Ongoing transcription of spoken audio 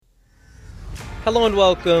Hello and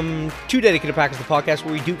welcome to Dedicated Packers, the podcast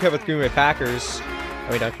where we do cover the Green Bay Packers,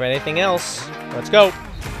 and we don't cover anything else. Let's go.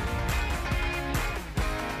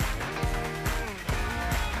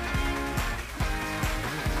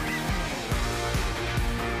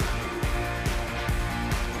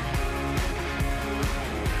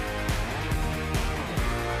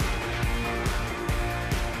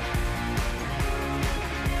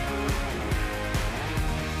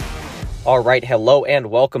 All right, hello and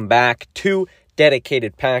welcome back to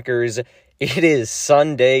Dedicated Packers. It is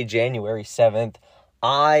Sunday, January 7th.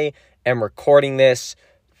 I am recording this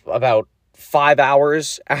about 5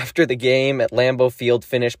 hours after the game at Lambeau Field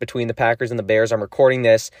finished between the Packers and the Bears. I'm recording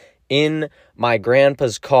this in my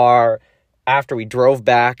grandpa's car after we drove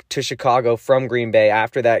back to Chicago from Green Bay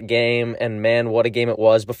after that game. And man, what a game it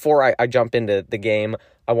was. Before I jump into the game,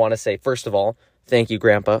 I want to say, first of all, thank you,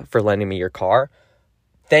 Grandpa, for lending me your car.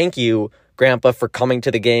 Thank you, Grandpa, for coming to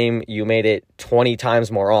the game. You made it 20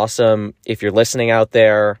 times more awesome. If you're listening out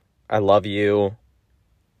there, I love you.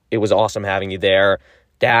 It was awesome having you there.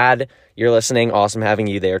 Dad, you're listening. Awesome having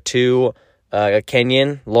you there too.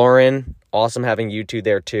 Kenyon, Lauren, awesome having you two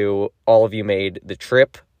there too. All of you made the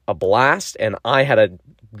trip a blast, and I had a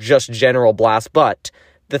just general blast. But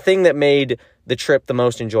the thing that made the trip the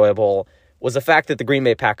most enjoyable was the fact that the Green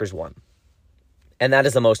Bay Packers won. And that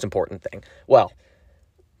is the most important thing. Well,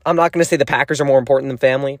 I'm not going to say the Packers are more important than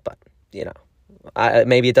family, but, you know,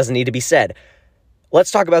 maybe it doesn't need to be said. Let's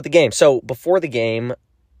talk about the game. So, before the game,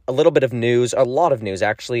 a little bit of news, a lot of news,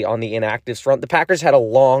 actually, on the inactives front. The Packers had a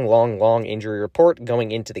long injury report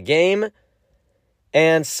going into the game,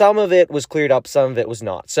 and some of it was cleared up, some of it was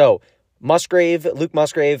not. So, Luke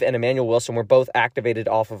Musgrave, and Emmanuel Wilson were both activated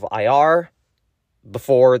off of IR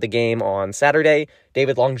before the game on Saturday.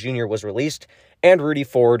 David Long Jr. was released, and Rudy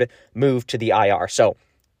Ford moved to the IR. So,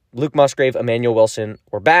 Luke Musgrave, Emmanuel Wilson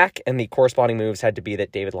were back, and the corresponding moves had to be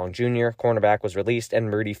that David Long Jr., cornerback, was released,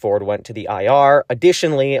 and Rudy Ford went to the IR.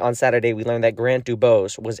 Additionally, on Saturday, we learned that Grant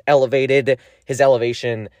Dubose was elevated. His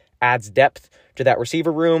elevation adds depth to that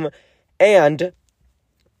receiver room, and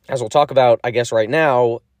as we'll talk about, I guess, right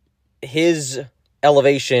now, his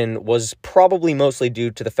elevation was probably mostly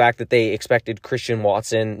due to the fact that they expected Christian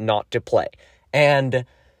Watson not to play. And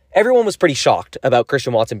everyone was pretty shocked about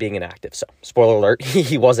Christian Watson being inactive. So, spoiler alert,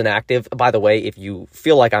 he wasn't active. By the way, if you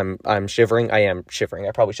feel like I'm shivering, I am shivering.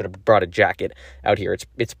 I probably should have brought a jacket out here.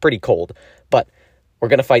 It's pretty cold. But we're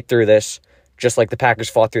going to fight through this, just like the Packers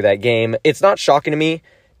fought through that game. It's not shocking to me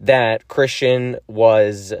that Christian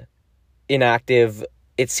was inactive.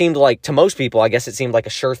 It seemed like, to most people, I guess it seemed like a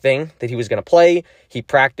sure thing that he was going to play. He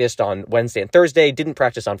practiced on Wednesday and Thursday, didn't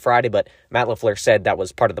practice on Friday, but Matt LaFleur said that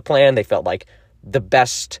was part of the plan. They felt like the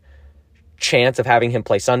best chance of having him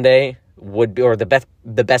play Sunday would be, or the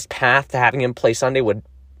best path to having him play Sunday would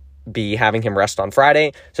be having him rest on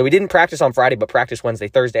Friday. So he didn't practice on Friday, but practiced Wednesday,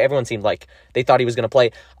 Thursday. Everyone seemed like they thought he was going to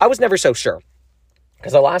play. I was never so sure,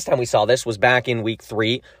 because the last time we saw this was back in week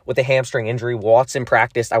 3 with a hamstring injury. Watson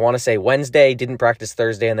practiced, I want to say Wednesday, didn't practice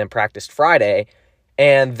Thursday, and then practiced Friday.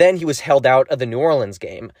 And then he was held out of the New Orleans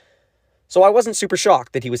game. So I wasn't super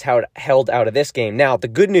shocked that he was held out of this game. Now, the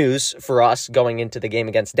good news for us going into the game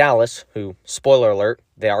against Dallas, who, spoiler alert,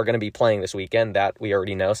 they are going to be playing this weekend, that we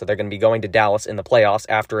already know, so they're going to be going to Dallas in the playoffs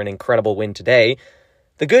after an incredible win today.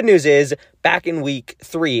 The good news is, back in week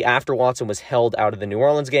 3, after Watson was held out of the New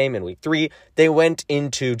Orleans game in week 3, they went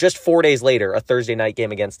into, just 4 days later, a Thursday night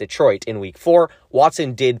game against Detroit in week 4.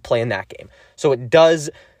 Watson did play in that game. So it does,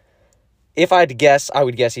 if I had to guess, I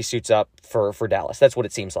would guess he suits up for Dallas. That's what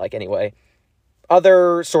it seems like anyway.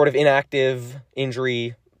 Other sort of inactive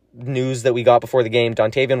injury news that we got before the game: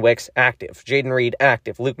 Dontavian Wicks, active. Jaden Reed,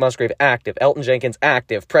 active. Luke Musgrave, active. Elton Jenkins,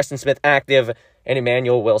 active. Preston Smith, active. And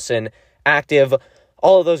Emmanuel Wilson, active.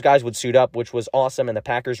 All of those guys would suit up, which was awesome, and the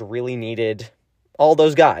Packers really needed all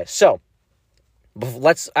those guys. So,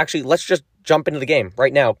 let's just jump into the game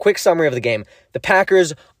right now. Quick summary of the game. The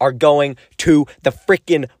Packers are going to the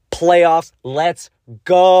freaking playoffs. Let's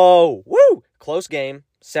go. Woo! Close game.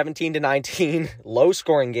 17-19,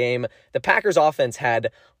 low-scoring game. The Packers' offense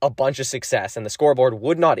had a bunch of success, and the scoreboard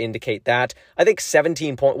would not indicate that. I think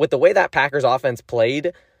 17 points, with the way that Packers' offense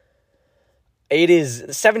played,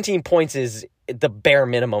 17 points is the bare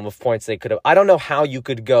minimum of points they could have. I don't know how you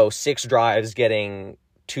could go 6 drives getting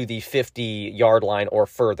to the 50-yard line or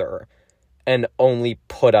further and only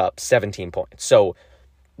put up 17 points. So,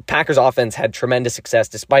 Packers' offense had tremendous success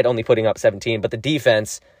despite only putting up 17, but the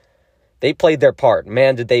defense, they played their part.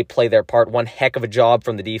 Man, did they play their part. One heck of a job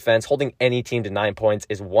from the defense. Holding any team to 9 points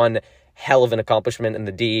is one hell of an accomplishment in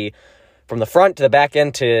the D. From the front to the back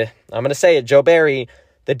end to, I'm going to say it, Joe Barry,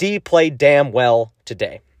 the D played damn well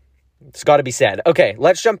today. It's got to be said. Okay,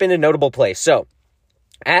 let's jump into notable plays. So,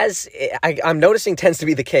 as I'm noticing tends to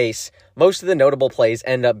be the case, most of the notable plays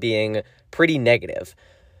end up being pretty negative.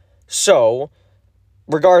 So,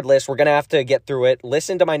 regardless, we're going to have to get through it,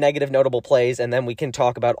 listen to my negative notable plays, and then we can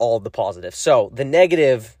talk about all of the positives. So, the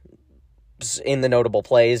negative in the notable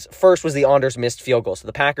plays, first was the Anders missed field goal. So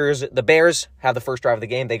the Bears have the first drive of the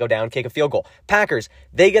game. They go down, kick a field goal. Packers,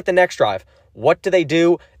 they get the next drive. What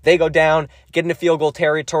do? They go down, get into field goal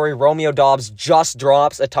territory. Romeo Doubs just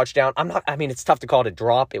drops a touchdown. It's tough to call it a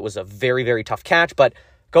drop. It was a very, very tough catch, but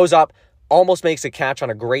goes up, almost makes a catch on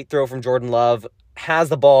a great throw from Jordan Love, has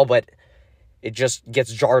the ball, but it just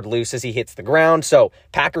gets jarred loose as he hits the ground. So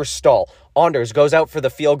Packers stall. Anders goes out for the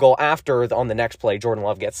field goal after, on the next play, Jordan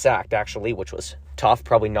Love gets sacked, actually, which was tough,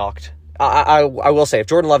 probably knocked. I will say, if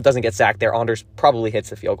Jordan Love doesn't get sacked there, Anders probably hits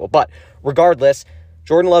the field goal. But regardless,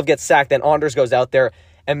 Jordan Love gets sacked, then Anders goes out there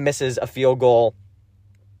and misses a field goal.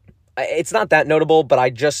 It's not that notable, but I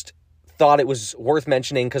just thought it was worth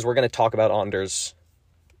mentioning because we're going to talk about Anders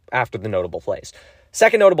after the notable plays.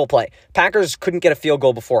 Second notable play, Packers couldn't get a field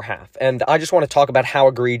goal before half, and I just want to talk about how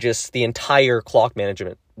egregious the entire clock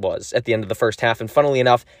management was at the end of the first half, and funnily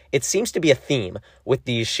enough, it seems to be a theme with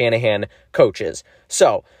these Shanahan coaches.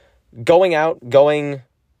 So what happened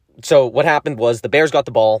was the Bears got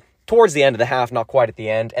the ball towards the end of the half, not quite at the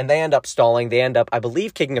end, and they end up stalling. They end up, I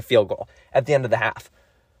believe, kicking a field goal at the end of the half.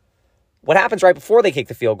 What happens right before they kick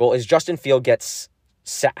the field goal is Justin Field gets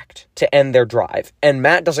sacked to end their drive, and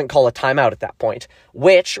Matt doesn't call a timeout at that point,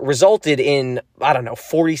 which resulted in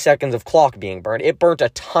 40 seconds of clock being burned. It burnt a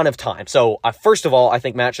ton of time. So first of all, I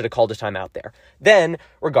think Matt should have called a timeout there. Then,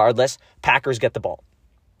 regardless, Packers get the ball.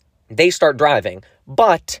 They start driving,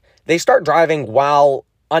 but they start driving while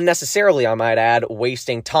unnecessarily, I might add,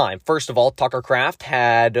 wasting time. First of all, Tucker Kraft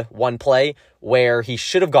had one play where he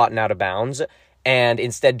should have gotten out of bounds and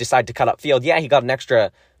instead decided to cut up field. Yeah, he got an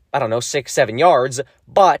extra 6-7 yards,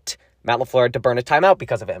 but Matt LaFleur had to burn a timeout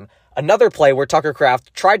because of him. Another play where Tucker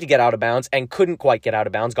Kraft tried to get out of bounds and couldn't quite get out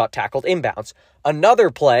of bounds, got tackled inbounds. Another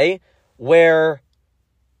play where,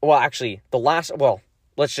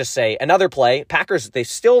 let's just say another play, Packers, they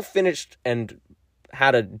still finished and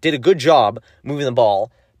did a good job moving the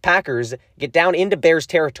ball. Packers get down into Bears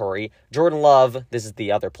territory. Jordan Love, this is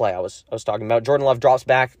the other play I was talking about. Jordan Love drops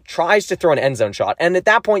back, tries to throw an end zone shot. And at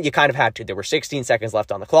that point, you kind of had to. There were 16 seconds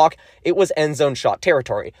left on the clock. It was end zone shot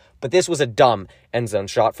territory. But this was a dumb end zone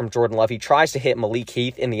shot from Jordan Love. He tries to hit Malik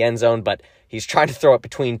Heath in the end zone, but he's trying to throw it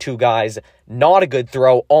between two guys. Not a good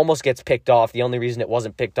throw. Almost gets picked off. The only reason it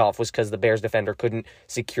wasn't picked off was because the Bears defender couldn't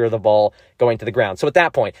secure the ball going to the ground. So at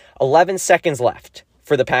that point, 11 seconds left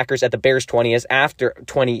for the Packers at the Bears 20-ish, after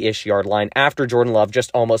 20-ish yard line, after Jordan Love just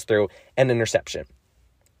almost threw an interception.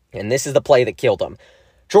 And this is the play that killed him.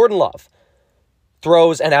 Jordan Love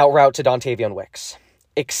throws an out route to Dontavion Wicks.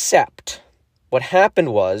 Except what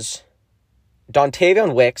happened was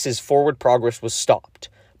Dontavion Wicks' forward progress was stopped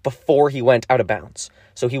before he went out of bounds.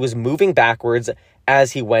 So he was moving backwards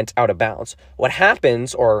as he went out of bounds. What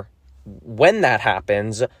happens, or when that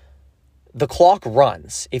happens, the clock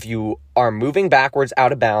runs. If you are moving backwards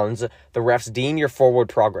out of bounds, the refs deem your forward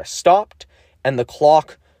progress stopped, and the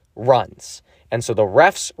clock runs. And so the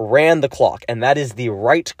refs ran the clock, and that is the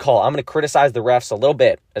right call. I'm going to criticize the refs a little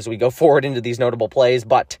bit as we go forward into these notable plays,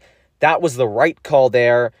 but that was the right call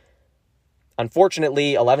there.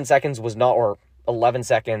 Unfortunately, 11 seconds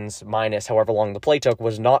minus however long the play took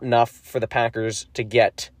was not enough for the Packers to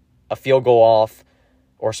get a field goal off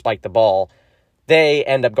or spike the ball. They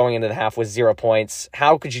end up going into the half with 0 points.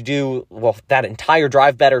 How could you do, that entire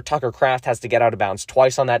drive better? Tucker Kraft has to get out of bounds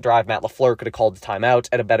twice on that drive. Matt LaFleur could have called the timeout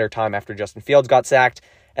at a better time after Justin Fields got sacked.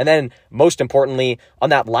 And then, most importantly, on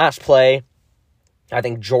that last play, I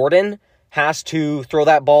think Jordan has to throw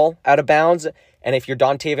that ball out of bounds. And if you're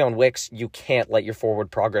Dontavion Wicks, you can't let your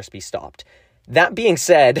forward progress be stopped. That being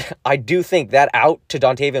said, I do think that out to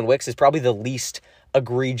Dontavion Wicks is probably the least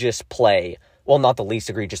egregious play. Well, not the least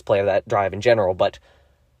egregious play of that drive in general, but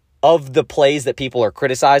of the plays that people are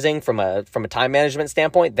criticizing from a time management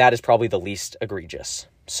standpoint, that is probably the least egregious.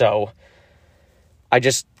 So I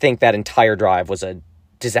just think that entire drive was a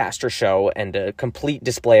disaster show and a complete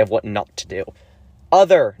display of what not to do.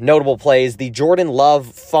 Other notable plays, the Jordan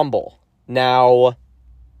Love fumble. Now,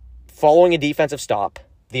 following a defensive stop,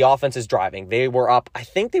 the offense is driving. They were up, I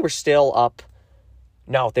think they were still up.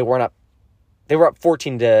 No, they weren't up. They were up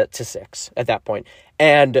 14-6 at that point.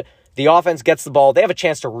 And the offense gets the ball. They have a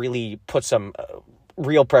chance to really put some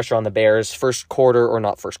real pressure on the Bears.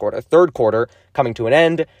 Third quarter coming to an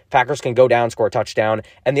end. Packers can go down, score a touchdown.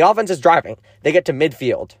 And the offense is driving. They get to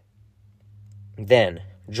midfield. Then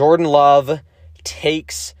Jordan Love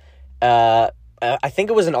takes I think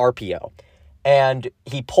it was an RPO, and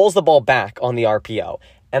he pulls the ball back on the RPO,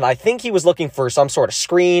 and I think he was looking for some sort of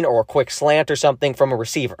screen or a quick slant or something from a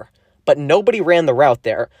receiver, but nobody ran the route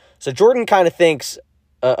there. So Jordan kind of thinks,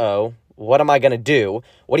 uh-oh, what am I going to do?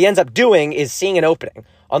 What he ends up doing is seeing an opening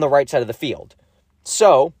on the right side of the field.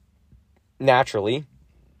 So, naturally,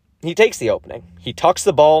 he takes the opening. He tucks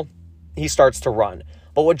the ball. He starts to run.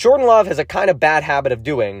 But what Jordan Love has a kind of bad habit of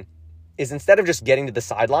doing is instead of just getting to the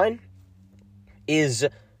sideline, is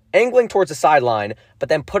angling towards the sideline, but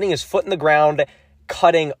then putting his foot in the ground,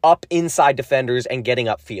 cutting up inside defenders, and getting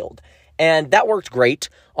upfield. And that worked great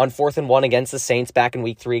on 4th and 1 against the Saints back in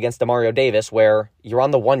week 3 against Demario Davis, where you're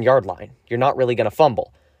on the 1-yard line. You're not really going to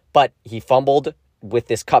fumble. But he fumbled with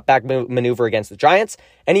this cutback maneuver against the Giants,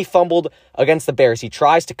 and he fumbled against the Bears. He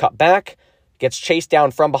tries to cut back, gets chased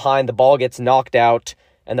down from behind, the ball gets knocked out,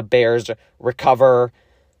 and the Bears recover.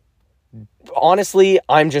 Honestly,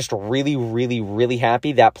 I'm just really, really, really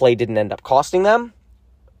happy that play didn't end up costing them.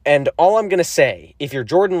 And all I'm going to say, if you're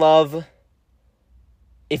Jordan Love,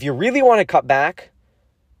 if you really want to cut back,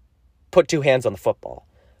 put two hands on the football.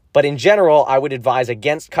 But in general, I would advise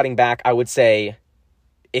against cutting back. I would say,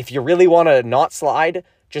 if you really want to not slide,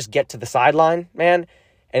 just get to the sideline, man.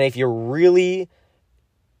 And if you really,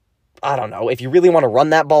 if you really want to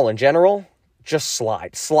run that ball in general, just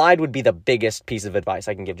slide. Slide would be the biggest piece of advice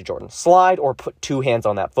I can give to Jordan. Slide or put two hands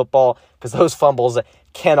on that football, because those fumbles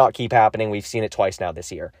cannot keep happening. We've seen it twice now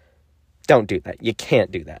this year. Don't do that. You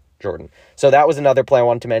can't do that, Jordan. So that was another play I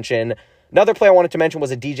wanted to mention. Another play I wanted to mention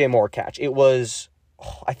was a DJ Moore catch. It was,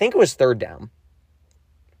 I think it was 3rd down.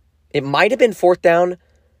 It might have been 4th down,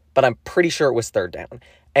 but I'm pretty sure it was 3rd down.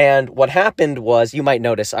 And what happened was, you might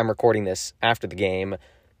notice I'm recording this after the game.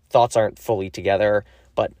 Thoughts aren't fully together,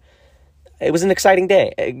 but it was an exciting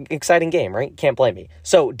game, right? Can't blame me.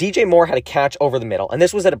 So DJ Moore had a catch over the middle, and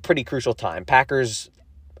this was at a pretty crucial time. Packers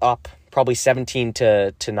up probably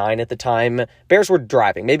 17-9 at the time. Bears were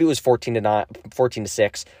driving. Maybe it was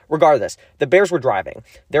 14-6. Regardless, the Bears were driving.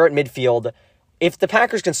 They're at midfield. If the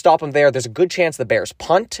Packers can stop them there, there's a good chance the Bears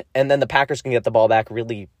punt, and then the Packers can get the ball back,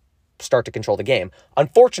 really start to control the game.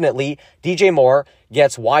 Unfortunately, DJ Moore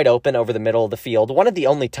gets wide open over the middle of the field. One of the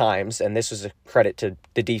only times, and this is a credit to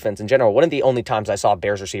the defense in general, one of the only times I saw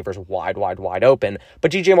Bears receivers wide open.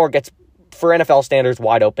 But DJ Moore gets, for NFL standards,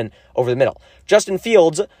 wide open over the middle. Justin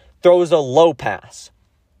Fields throws a low pass.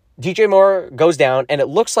 DJ Moore goes down, and it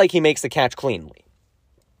looks like he makes the catch cleanly.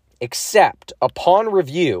 Except, upon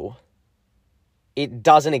review, it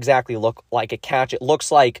doesn't exactly look like a catch. It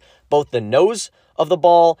looks like both the nose of the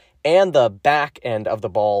ball and the back end of the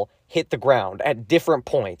ball hit the ground at different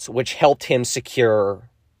points, which helped him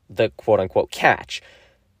secure the quote-unquote catch.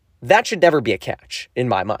 That should never be a catch, in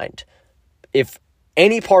my mind. If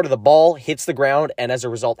any part of the ball hits the ground and as a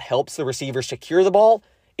result helps the receiver secure the ball,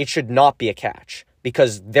 it should not be a catch,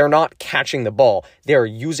 because they're not catching the ball. They're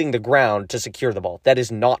using the ground to secure the ball. That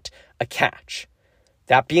is not a catch.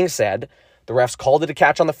 That being said, the refs called it a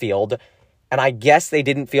catch on the field, and I guess they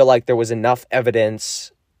didn't feel like there was enough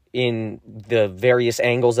evidence in the various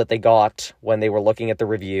angles that they got when they were looking at the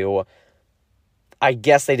review. I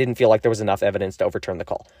guess they didn't feel like there was enough evidence to overturn the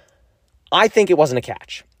call. I think it wasn't a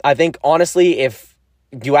catch. I think, honestly, if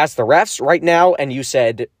you asked the refs right now and you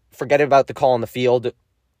said, forget about the call on the field,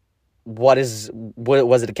 was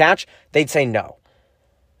it a catch? They'd say no.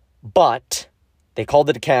 But they called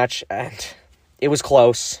it a catch, and it was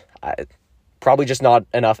close. Probably just not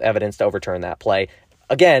enough evidence to overturn that play.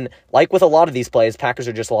 Again, like with a lot of these plays, Packers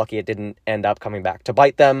are just lucky it didn't end up coming back to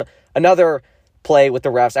bite them. Another play with the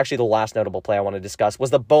refs, actually the last notable play I want to discuss, was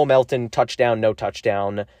the Bo Melton touchdown, no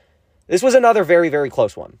touchdown. This was another very, very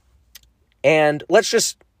close one. And let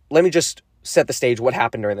me just set the stage what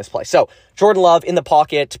happened during this play. So, Jordan Love in the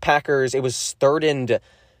pocket, Packers, it was either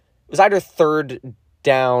 3rd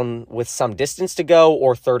down with some distance to go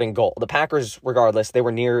or 3rd and goal. The Packers, regardless, they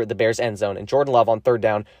were near the Bears end zone, and Jordan Love on 3rd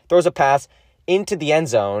down throws a pass into the end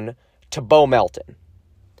zone to Bo Melton.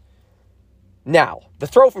 Now, the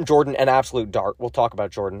throw from Jordan, an absolute dart. We'll talk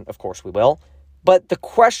about Jordan, of course we will. But the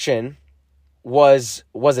question was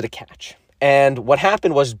it a catch? And what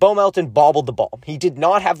happened was Bo Melton bobbled the ball. He did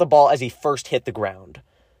not have the ball as he first hit the ground.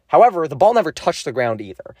 However, the ball never touched the ground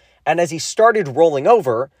either. And as he started rolling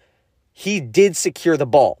over, he did secure the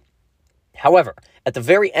ball. However, at the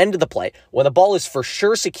very end of the play, when the ball is for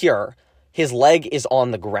sure secure, his leg is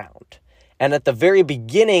on the ground. And at the very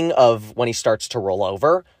beginning of when he starts to roll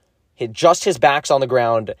over, just his back's on the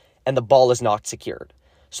ground and the ball is not secured.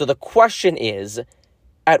 So the question is,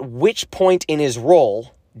 at which point in his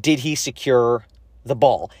roll did he secure the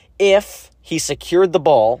ball? If he secured the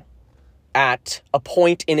ball at a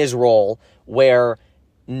point in his roll where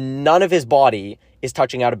none of his body is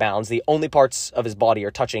touching out of bounds, the only parts of his body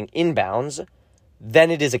are touching inbounds,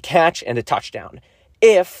 then it is a catch and a touchdown.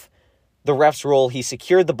 If the refs rule he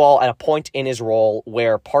secured the ball at a point in his roll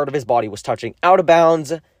where part of his body was touching out of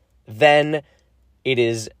bounds, then it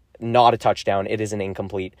is not a touchdown. It is an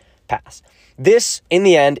incomplete pass. This, in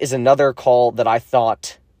the end, is another call that I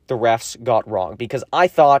thought the refs got wrong, because I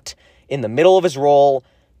thought in the middle of his roll,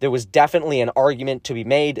 there was definitely an argument to be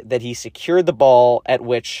made that he secured the ball, at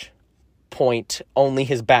which point only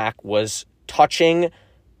his back was touching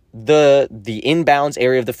the inbounds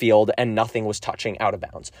area of the field and nothing was touching out of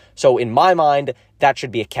bounds. So in my mind, that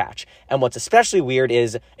should be a catch. And what's especially weird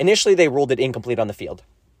is initially they ruled it incomplete on the field.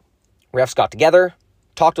 Refs got together,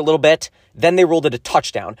 talked a little bit, then they ruled it a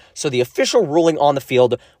touchdown. So the official ruling on the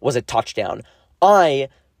field was a touchdown. I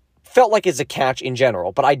felt like it's a catch in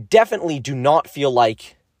general, but I definitely do not feel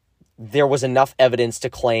like there was enough evidence to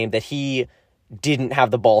claim that he didn't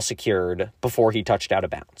have the ball secured before he touched out of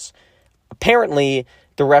bounds. Apparently,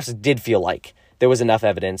 the refs did feel like there was enough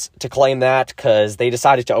evidence to claim that, because they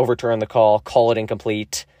decided to overturn the call it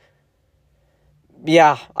incomplete.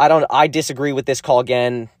 Yeah, I disagrry with this call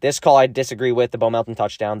again. This call I disagree with, the Bo Melton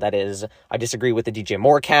touchdown, that is. I disagree with the DJ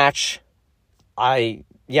Moore catch.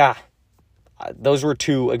 Those were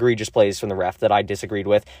two egregious plays from the ref that I disagreed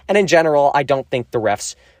with. And in general, I don't think the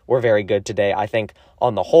refs were very good today. I think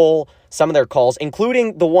on the whole, some of their calls,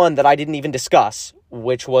 including the one that I didn't even discuss,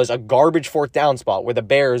 which was a garbage fourth down spot where the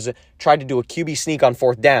Bears tried to do a QB sneak on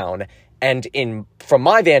fourth down, and from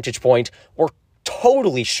my vantage point, were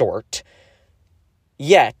totally short.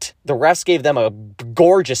 Yet, the refs gave them a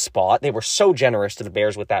gorgeous spot. They were so generous to the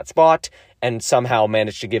Bears with that spot, and somehow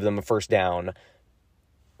managed to give them a first down.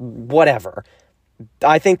 Whatever.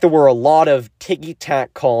 I think there were a lot of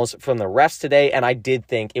ticky-tack calls from the refs today, and I did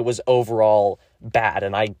think it was overall bad.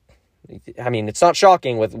 And I mean, it's not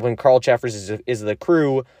shocking when Carl Cheffers is the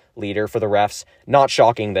crew leader for the refs. Not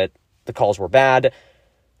shocking that the calls were bad.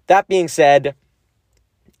 That being said,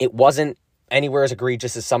 it wasn't anywhere as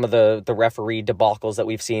egregious as some of the referee debacles that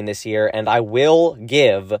we've seen this year, and I will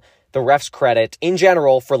give the refs credit in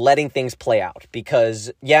general for letting things play out,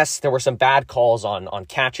 because yes, there were some bad calls on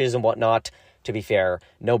catches and whatnot. To be fair,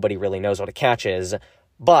 nobody really knows what a catch is,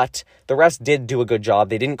 but the refs did do a good job.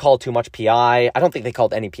 They didn't call too much PI. I don't think they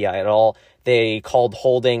called any PI at all. They called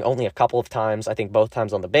holding only a couple of times, I think both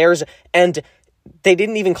times on the Bears, and they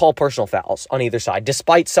didn't even call personal fouls on either side,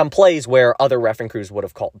 despite some plays where other refereeing crews would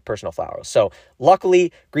have called personal fouls. So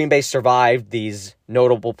luckily, Green Bay survived these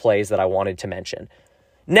notable plays that I wanted to mention.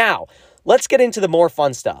 Now, let's get into the more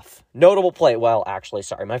fun stuff. Notable play. Well, actually,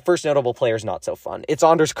 sorry. My first notable player is not so fun. It's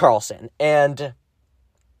Anders Carlson. And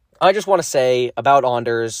I just want to say about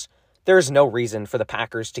Anders, there is no reason for the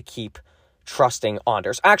Packers to keep trusting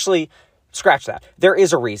Anders. Actually, scratch that. There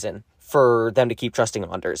is a reason for them to keep trusting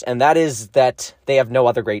Anders, and that is that they have no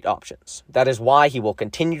other great options. That is why he will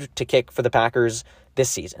continue to kick for the Packers this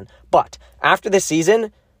season. But after this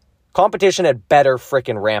season, competition had better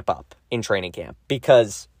frickin' ramp up in training camp,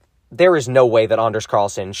 because there is no way that Anders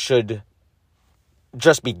Carlson should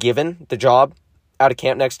just be given the job out of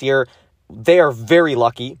camp next year. They are very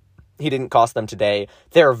lucky he didn't cost them today.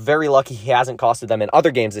 They're very lucky he hasn't costed them in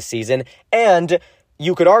other games this season. And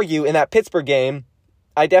you could argue in that Pittsburgh game,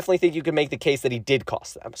 I definitely think you could make the case that he did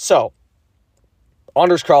cost them. So,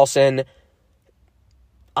 Anders Carlson,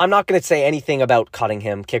 I'm not going to say anything about cutting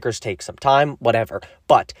him. Kickers take some time, whatever.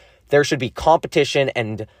 But there should be competition,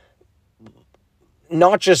 and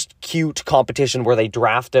not just cute competition where they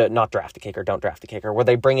don't draft a kicker, where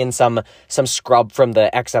they bring in some scrub from the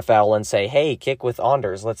XFL and say, hey, kick with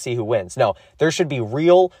Anders, let's see who wins. No, there should be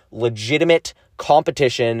real, legitimate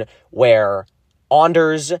competition where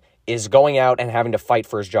Anders is going out and having to fight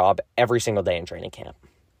for his job every single day in training camp.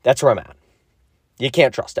 That's where I'm at. You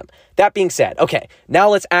can't trust him. That being said, okay, now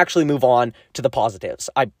let's actually move on to the positives.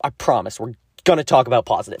 I promise we're going to talk about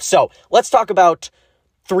positives. So let's talk about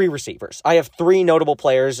 3 receivers. I have 3 notable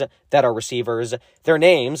players that are receivers. Their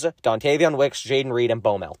names, Dontavion Wicks, Jayden Reed, and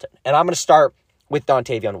Bo Melton. And I'm going to start with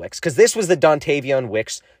Dontavion Wicks, because this was the Dontavion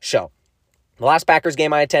Wicks show. The last Packers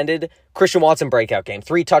game I attended, Christian Watson breakout game.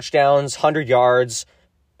 3 touchdowns, 100 yards.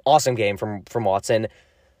 Awesome game from Watson.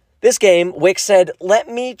 This game, Wicks said, let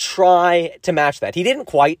me try to match that. He didn't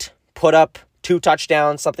quite put up 2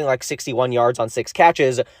 touchdowns, something like 61 yards on 6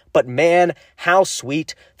 catches, but man, how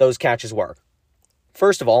sweet those catches were.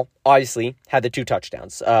 First of all, obviously, had the 2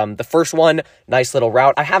 touchdowns. The first one, nice little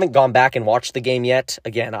route. I haven't gone back and watched the game yet.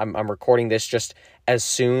 Again, I'm recording this just as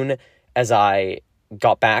soon as I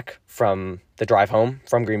got back from the drive home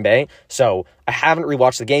from Green Bay. So I haven't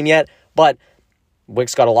rewatched the game yet, But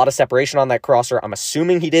Wicks got a lot of separation on that crosser. I'm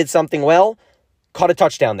assuming he did something well. Caught a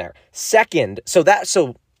touchdown there. Second, so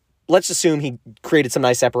let's assume he created some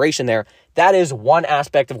nice separation there. That is one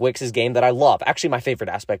aspect of Wicks' game that I love. Actually, my favorite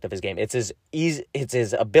aspect of his game. It's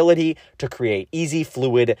his ability to create easy,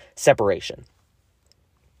 fluid separation.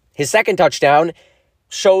 His second touchdown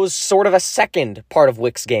shows sort of a second part of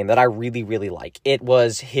Wicks' game that I really, really like. It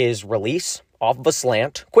was his release off of a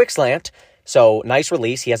slant, quick slant. So nice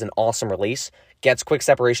release. He has an awesome release. Gets quick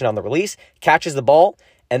separation on the release, catches the ball,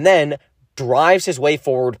 and then drives his way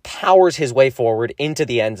forward, powers his way forward into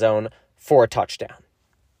the end zone for a touchdown.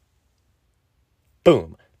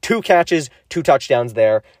 Boom. 2 catches, 2 touchdowns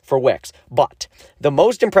there for Wicks. But the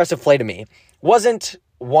most impressive play to me wasn't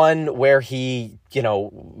one where he,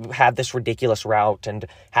 had this ridiculous route and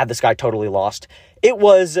had this guy totally lost. It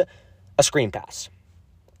was a screen pass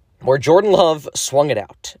where Jordan Love swung it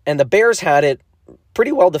out, and the Bears had it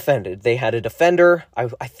pretty well defended. They had a defender. I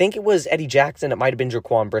think it was Eddie Jackson. It might have been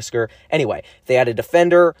Jaquan Brisker. Anyway, they had a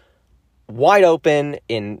defender wide open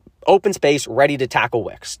in open space, ready to tackle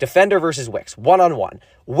Wicks. Defender versus Wicks, one-on-one.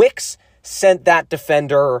 Wicks sent that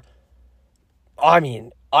defender,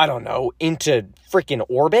 into freaking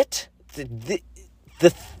orbit.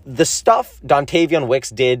 The stuff Dontavian Wicks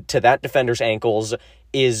did to that defender's ankles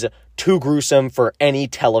is too gruesome for any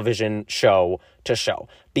television show to show,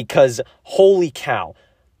 because holy cow,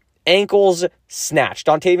 ankles snatched.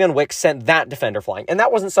 Dontavian Wicks sent that defender flying, and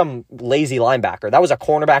that wasn't some lazy linebacker. That was a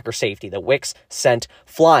cornerback or safety that Wicks sent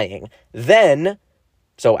flying. Then,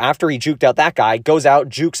 so after he juked out that guy, goes out,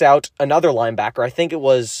 jukes out another linebacker. I think it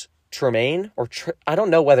was Tremaine, I don't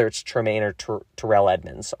know whether it's Tremaine or Terrell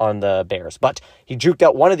Edmonds on the Bears, but he juked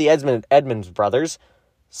out one of the Edmonds brothers,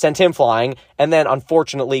 sent him flying, and then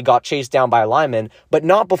unfortunately got chased down by a lineman, but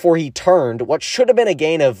not before he turned what should have been a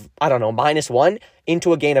gain of, -1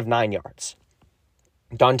 into a gain of 9 yards.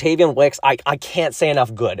 Dontavian Wicks, I can't say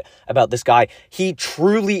enough good about this guy. He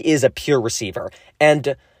truly is a pure receiver,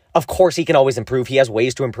 and of course, he can always improve. He has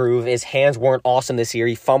ways to improve. His hands weren't awesome this year.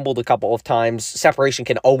 He fumbled a couple of times. Separation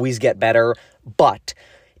can always get better. But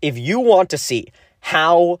if you want to see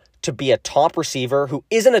how to be a top receiver who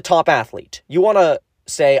isn't a top athlete, you want to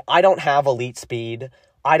say, I don't have elite speed.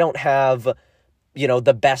 I don't have,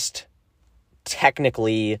 the best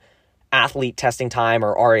technically athlete testing time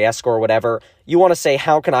or RAS score or whatever. You want to say,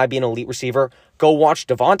 how can I be an elite receiver? Go watch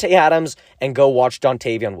Davante Adams and go watch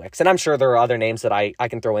Dontavian Wicks. And I'm sure there are other names that I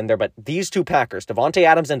can throw in there, but these two Packers, Davante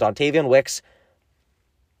Adams and Dontavian Wicks,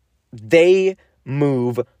 they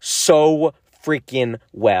move so freaking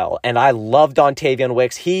well. And I love Dontavian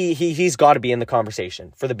Wicks. He's got to be in the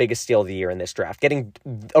conversation for the biggest steal of the year in this draft. Getting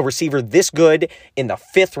a receiver this good in the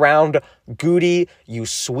 5th round, Goody, you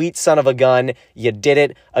sweet son of a gun. You did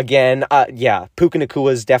it again. Puka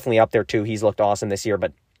Nacua is definitely up there too. He's looked awesome this year,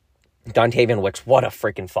 but Dontavian Wicks, what a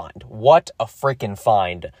freaking find. What a freaking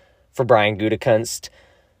find for Brian Gutekunst.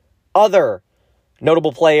 Other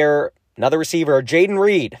notable player, another receiver, Jayden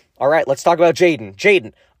Reed. All right, let's talk about Jayden.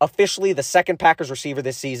 Jayden, officially the second Packers receiver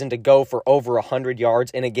this season to go for over 100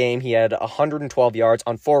 yards in a game. He had 112 yards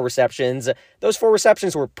on 4 receptions. Those 4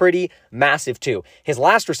 receptions were pretty massive too. His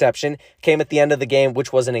last reception came at the end of the game,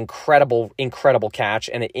 which was an incredible, incredible catch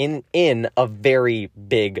and in a very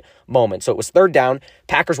big moment. So it was 3rd down.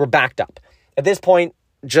 Packers were backed up. At this point,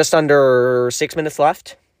 just under 6 minutes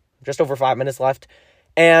left, just over 5 minutes left.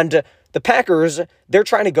 And the Packers, they're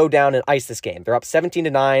trying to go down and ice this game. They're up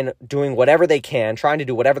 17-9, doing whatever they can, trying to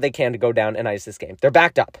do whatever they can to go down and ice this game. They're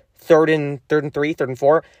backed up. 3rd and 3, 3rd and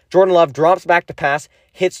 4. Jordan Love drops back to pass,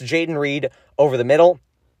 hits Jayden Reed over the middle,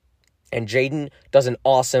 and Jayden does an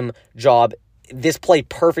awesome job. This play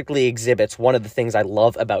perfectly exhibits one of the things I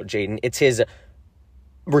love about Jayden. It's his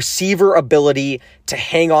receiver ability to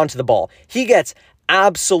hang on to the ball. He gets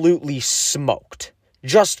absolutely smoked.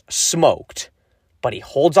 Just smoked. But he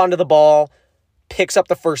holds onto the ball, picks up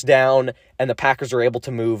the 1st down, and the Packers are able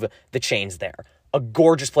to move the chains there. A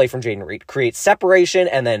gorgeous play from Jayden Reed. Creates separation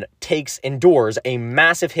and then endures a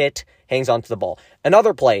massive hit, hangs onto the ball.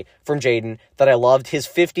 Another play from Jayden that I loved, his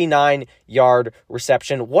 59-yard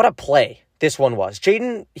reception. What a play this one was.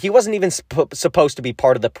 Jayden, he wasn't even supposed to be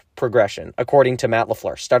part of the progression, according to Matt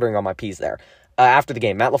LaFleur. Stuttering on my P's there. After the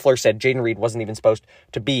game, Matt LaFleur said Jayden Reed wasn't even supposed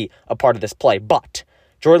to be a part of this play, but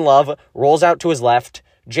Jordan Love rolls out to his left.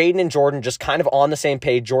 Jayden and Jordan just kind of on the same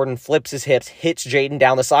page. Jordan flips his hips, hits Jayden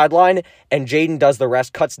down the sideline, and Jayden does the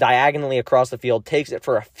rest, cuts diagonally across the field, takes it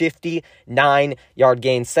for a 59-yard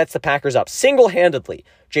gain, sets the Packers up single-handedly.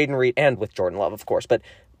 Jayden Reed, and with Jordan Love, of course, but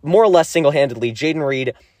more or less single-handedly, Jayden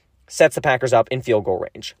Reed sets the Packers up in field goal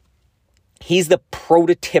range. He's the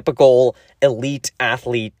prototypical elite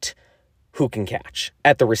athlete who can catch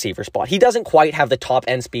at the receiver spot. He doesn't quite have the top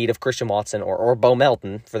end speed of Christian Watson or Bo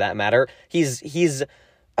Melton, for that matter. He's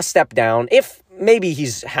a step down, if maybe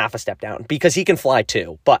he's half a step down, because he can fly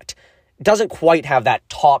too, but doesn't quite have that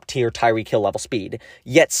top tier Tyreek Hill level speed.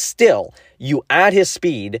 Yet still, you add his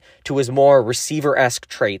speed to his more receiver-esque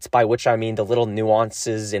traits, by which I mean the little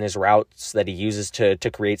nuances in his routes that he uses to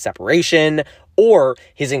create separation, or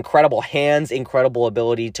his incredible hands, incredible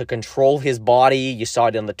ability to control his body. You saw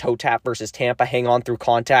it in the toe tap versus Tampa, hang on through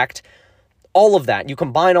contact. All of that, you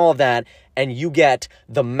combine all of that, and you get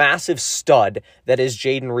the massive stud that is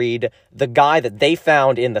Jayden Reed, the guy that they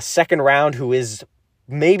found in the second round who is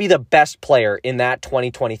maybe the best player in that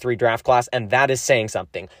 2023 draft class, and that is saying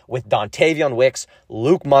something. With Dontavion Wicks,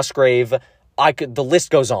 Luke Musgrave, the list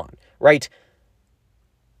goes on, right?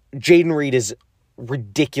 Jayden Reed is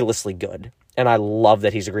ridiculously good, and I love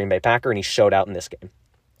that he's a Green Bay Packer, and he showed out in this game.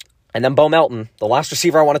 And then Bo Melton, the last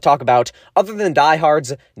receiver I want to talk about. Other than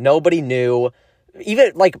diehards, nobody knew.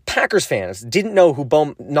 Even, Packers fans didn't know who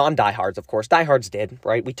non-diehards, of course. Diehards did,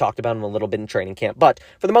 right? We talked about him a little bit in training camp. But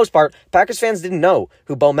for the most part, Packers fans didn't know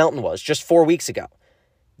who Bo Melton was just 4 weeks ago.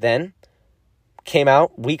 Then, came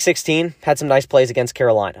out, week 16, had some nice plays against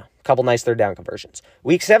Carolina. A couple nice third down conversions.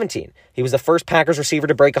 Week 17, he was the first Packers receiver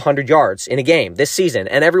to break 100 yards in a game this season.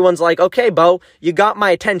 And everyone's like, okay, Bo, you got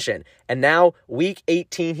my attention. And now, week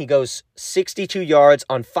 18, he goes 62 yards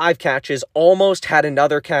on 5 catches, almost had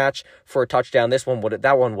another catch for a touchdown. That one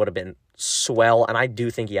would have been swell, and I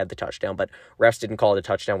do think he had the touchdown, but refs didn't call it a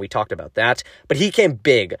touchdown. We talked about that. But he came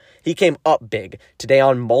big. He came up big today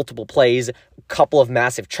on multiple plays, a couple of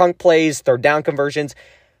massive chunk plays, third down conversions.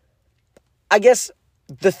 I guess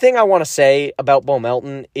the thing I want to say about Bo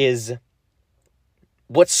Melton is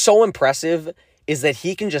what's so impressive is that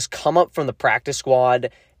he can just come up from the practice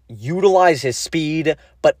squad, utilize his speed,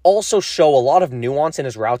 but also show a lot of nuance in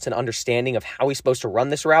his routes and understanding of how he's supposed to run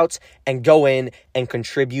this routes and go in and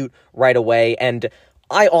contribute right away. And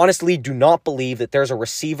I honestly do not believe that there's a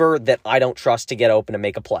receiver that I don't trust to get open and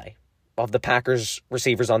make a play of the Packers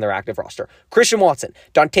receivers on their active roster. Christian Watson,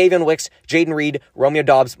 Dontavion Wicks, Jayden Reed, Romeo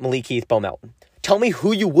Doubs, Malik Heath, Bo Melton. Tell me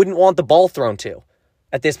who you wouldn't want the ball thrown to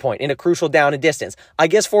at this point in a crucial down and distance. I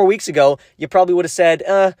guess 4 weeks ago, you probably would have said,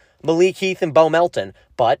 Malik Heath and Bo Melton.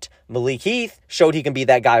 But Malik Heath showed he can be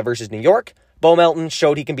that guy versus New York. Bo Melton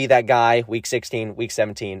showed he can be that guy week 16, week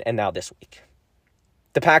 17, and now this week.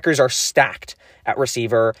 The Packers are stacked at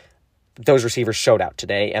receiver. Those receivers showed out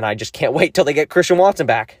today, and I just can't wait till they get Christian Watson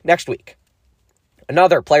back next week.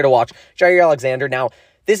 Another player to watch, Jaire Alexander. Now,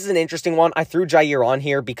 this is an interesting one. I threw Jaire on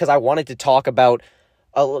here because I wanted to talk about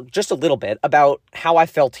just a little bit about how I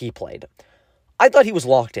felt he played. I thought he was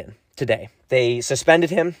locked in today. They suspended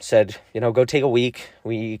him, said, go take a week.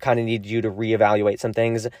 We kind of need you to reevaluate some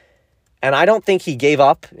things. And I don't think he gave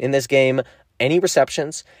up in this game any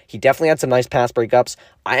receptions. He definitely had some nice pass breakups.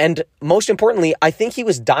 And most importantly, I think he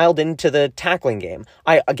was dialed into the tackling game.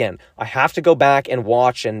 I have to go back and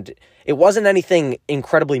watch, and it wasn't anything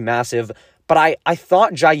incredibly massive, but I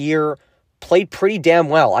thought Jaire played pretty damn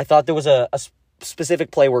well. I thought there was a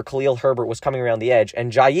specific play where Khalil Herbert was coming around the edge,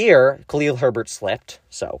 and Khalil Herbert slipped,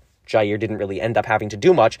 so Jaire didn't really end up having to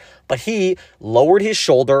do much, but he lowered his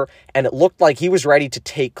shoulder, and it looked like he was ready to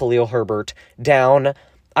take Khalil Herbert down.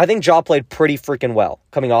 I think Ja played pretty freaking well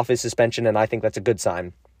coming off his suspension, and I think that's a good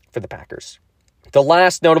sign for the Packers. The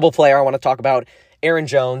last notable player I want to talk about, Aaron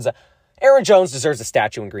Jones. Aaron Jones deserves a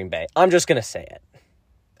statue in Green Bay. I'm just going to say it.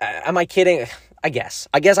 Am I kidding? I guess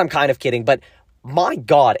I'm kind of kidding, but my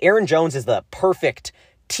God, Aaron Jones is the perfect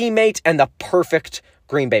teammate and the perfect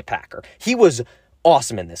Green Bay Packer. He was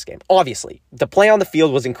awesome in this game. Obviously, the play on the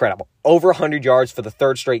field was incredible. Over 100 yards for the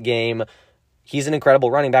third straight game. He's an incredible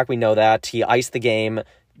running back. We know that. He iced the game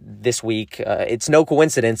this week. It's no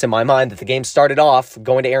coincidence in my mind that the game started off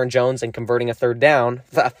going to Aaron Jones and converting a third down.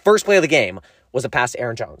 The first play of the game was a pass to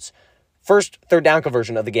Aaron Jones. First third down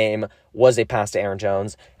conversion of the game was a pass to Aaron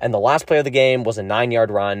Jones, and the last play of the game was a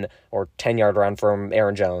 9-yard run or 10-yard run from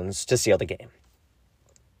Aaron Jones to seal the game.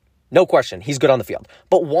 No question, he's good on the field.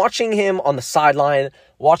 But watching him on the sideline,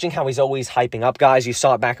 watching how he's always hyping up guys, you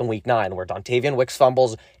saw it back in week 9 where Dontavion Wicks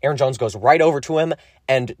fumbles, Aaron Jones goes right over to him,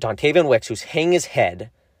 and Dontavion Wicks, who's hanging his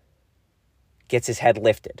head, gets his head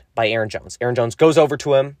lifted by Aaron Jones. Aaron Jones goes over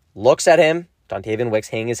to him, looks at him, Dontavion Wicks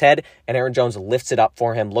hanging his head, and Aaron Jones lifts it up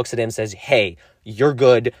for him, looks at him, says, hey, you're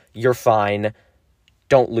good, you're fine,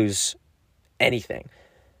 don't lose anything.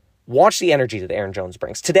 Watch the energy that Aaron Jones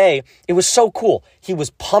brings. Today, it was so cool. He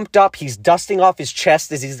was pumped up, he's dusting off his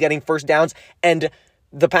chest as he's getting first downs, and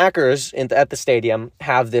the Packers at the stadium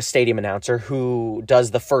have this stadium announcer who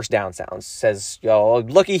does the first down sounds, says, yo,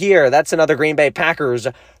 looky here, that's another Green Bay Packers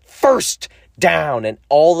first down, and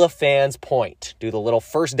all the fans point, do the little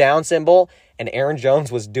first down symbol, and Aaron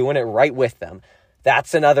Jones was doing it right with them.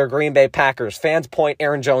 That's another Green Bay Packers. Fans point,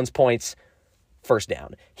 Aaron Jones points, first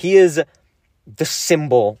down. He is the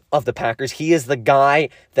symbol of the Packers. He is the guy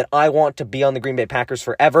that I want to be on the Green Bay Packers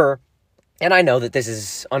forever. And I know that this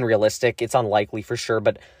is unrealistic. It's unlikely for sure,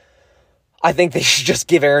 but I think they should just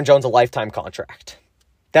give Aaron Jones a lifetime contract.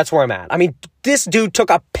 That's where I'm at. I mean, this dude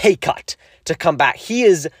took a pay cut to come back.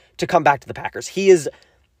 To come back to the Packers. He is,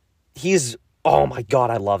 oh my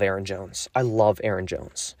God, I love Aaron Jones. I love Aaron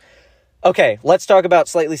Jones. Okay, let's talk about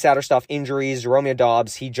slightly sadder stuff. Injuries. Romeo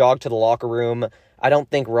Doubs, he jogged to the locker room. I don't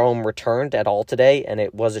think Rome returned at all today, and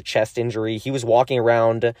it was a chest injury. He was walking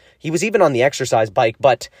around. He was even on the exercise bike,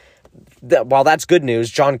 but while that's good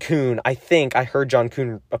news, John Kuhn, I heard John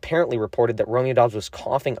Kuhn apparently reported that Romeo Doubs was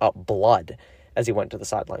coughing up blood as he went to the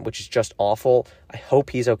sideline, which is just awful. I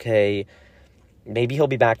hope he's okay. Maybe he'll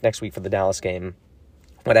be back next week for the Dallas game.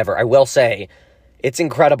 Whatever. I will say, it's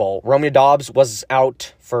incredible. Romeo Doubs was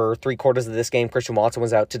out for 3/4 of this game. Christian Watson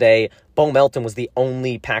was out today. Bo Melton was the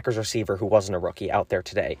only Packers receiver who wasn't a rookie out there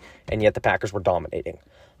today, and yet the Packers were dominating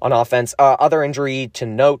on offense. Other injury to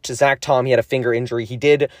note, Zach Tom, he had a finger injury. He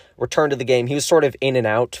did return to the game. He was sort of in and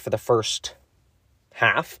out for the first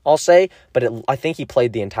half, I'll say, but I think he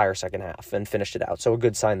played the entire second half and finished it out. So a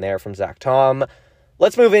good sign there from Zach Tom.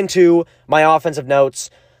 Let's move into my offensive notes.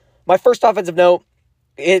 My first offensive note,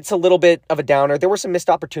 it's a little bit of a downer. There were some missed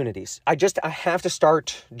opportunities. I have to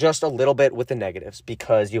start just a little bit with the negatives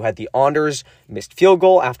because you had the Anders missed field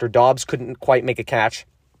goal after Doubs couldn't quite make a catch.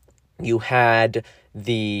 You had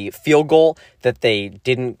the field goal that they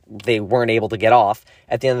weren't able to get off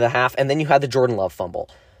at the end of the half, and then you had the Jordan Love fumble.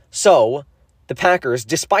 So the Packers,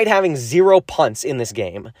 despite having 0 punts in this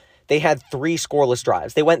game, they had 3 scoreless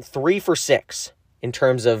drives. They went 3 for 6 in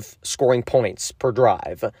terms of scoring points per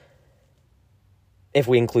drive, if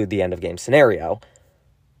we include the end of game scenario.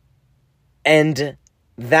 And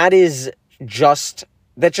that just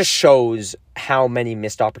shows how many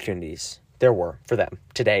missed opportunities there were for them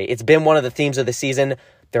today. It's been one of the themes of the season.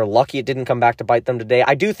 They're lucky it didn't come back to bite them today.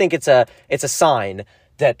 I do think it's a sign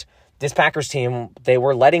that this Packers team, they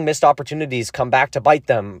were letting missed opportunities come back to bite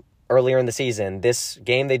them earlier in the season. This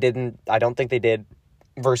game I don't think they did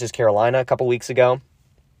versus Carolina a couple weeks ago.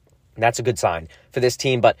 That's a good sign for this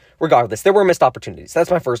team, but regardless, there were missed opportunities.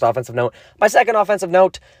 That's my first offensive note. My second offensive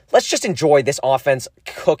note, let's just enjoy this offense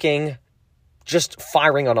cooking, just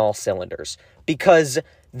firing on all cylinders, because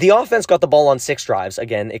the offense got the ball on 6 drives,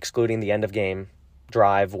 again, excluding the end of game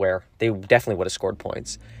drive where they definitely would have scored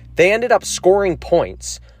points. They ended up scoring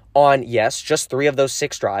points on, yes, just 3 of those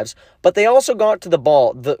 6 drives, but they also got the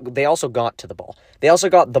ball to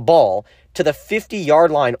the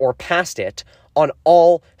 50-yard line or past it on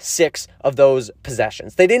all 6 of those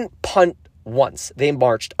possessions. They didn't punt once. They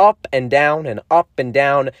marched up and down and up and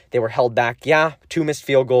down. They were held back, 2 missed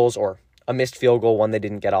field goals, or a missed field goal, one they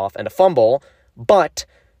didn't get off, and a fumble, but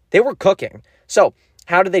they were cooking. So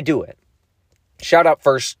how did they do it? Shout out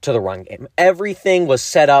first to the run game. Everything was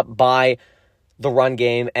set up by the run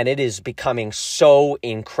game, and it is becoming so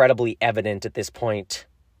incredibly evident at this point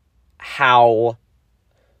how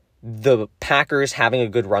the Packers having a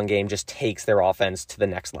good run game just takes their offense to the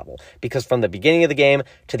next level. Because from the beginning of the game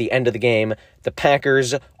to the end of the game, the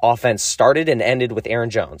Packers offense started and ended with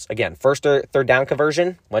Aaron Jones. Again, first third down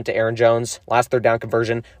conversion went to Aaron Jones. Last third down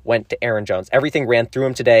conversion went to Aaron Jones. Everything ran through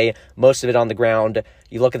him today, most of it on the ground.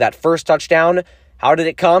 You look at that first touchdown, how did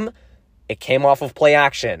it come? It came off of play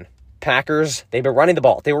action. Packers, they've been running the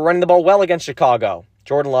ball. They were running the ball well against Chicago.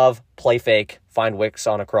 Jordan Love, play fake, find Wicks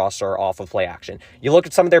on a crosser off of play action. You look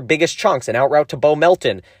at some of their biggest chunks, an out route to Bo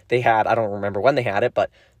Melton. They had, I don't remember when they had it, but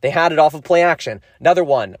they had it off of play action. Another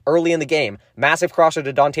one early in the game, massive crosser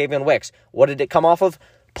to Dontavian Wicks. What did it come off of?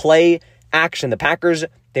 Play action. The Packers,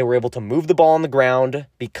 they were able to move the ball on the ground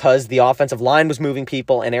because the offensive line was moving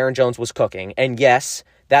people and Aaron Jones was cooking. And yes,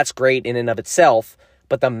 that's great in and of itself,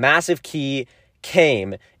 but the massive key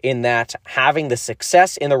came in that having the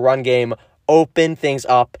success in the run game open things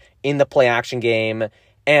up in the play action game.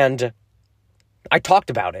 And I talked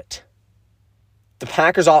about it.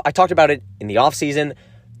 I talked about it in the offseason.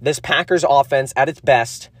 This Packers offense at its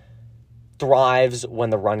best thrives when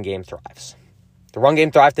the run game thrives. The run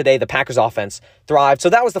game thrived today. The Packers offense thrived. So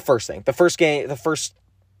that was the first thing. The first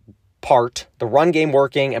part, the run game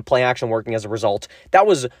working and play action working as a result. That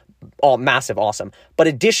was all massive, awesome. But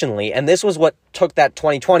additionally, and this was what took that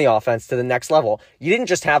 2020 offense to the next level, you didn't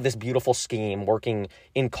just have this beautiful scheme working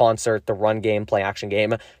in concert, the run game, play action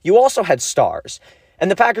game. You also had stars.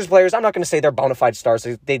 And the Packers players, I'm not going to say they're bona fide stars.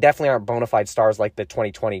 They definitely aren't bona fide stars like the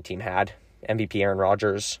 2020 team had. MVP Aaron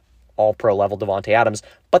Rodgers, all-pro level Davante Adams,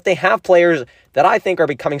 but they have players that I think are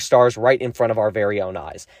becoming stars right in front of our very own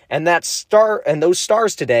eyes. And those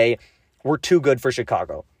stars today were too good for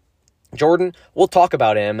Chicago. Jordan, we'll talk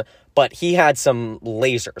about him, but he had some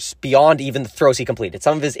lasers beyond even the throws he completed.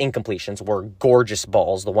 Some of his incompletions were gorgeous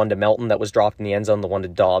balls. The one to Melton that was dropped in the end zone, the one to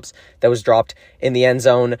Dobbs that was dropped in the end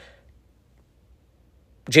zone.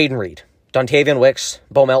 Jayden Reed, Dontavian Wicks,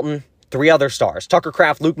 Bo Melton, 3 other stars. Tucker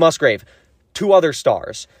Kraft, Luke Musgrave, 2 other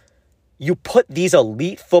stars. You put these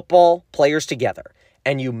elite football players together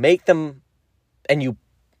and you make them and you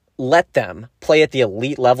let them play at the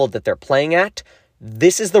elite level that they're playing at.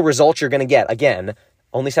 This is the result you're going to get. Again,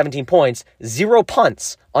 only 17 points, 0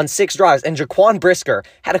 punts on 6 drives. And Jaquan Brisker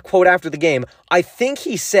had a quote after the game. I think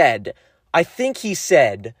he said,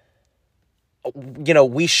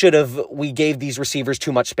 we gave these receivers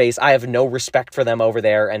too much space. I have no respect for them over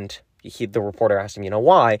there. And the reporter asked him,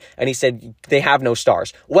 why? And he said, they have no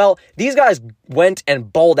stars. Well, these guys went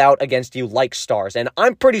and balled out against you like stars. And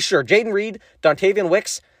I'm pretty sure Jayden Reed, Dontavian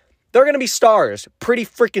Wicks, they're going to be stars pretty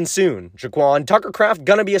freaking soon. Jaquan, Tucker Kraft,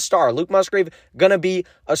 going to be a star. Luke Musgrave, going to be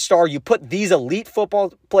a star. You put these elite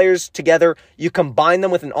football players together, you combine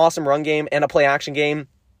them with an awesome run game and a play-action game,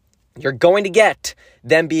 you're going to get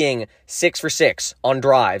them being 6 for 6 on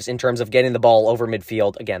drives in terms of getting the ball over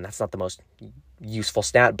midfield. Again, that's not the most useful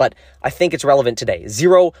stat, but I think it's relevant today.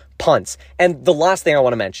 0 punts. And the last thing I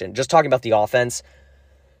want to mention, just talking about the offense,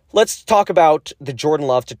 let's talk about the Jordan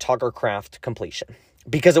Love to Tucker Kraft completion.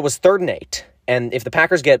 Because it was 3rd and 8, and if the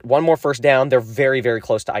Packers get one more first down, they're very, very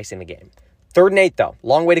close to icing the game. 3rd and 8, though.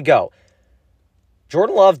 Long way to go.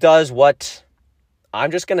 Jordan Love does what, I'm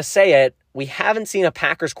just going to say it, we haven't seen a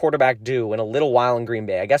Packers quarterback do in a little while in Green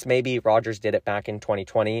Bay. I guess maybe Rodgers did it back in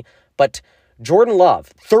 2020, but Jordan Love,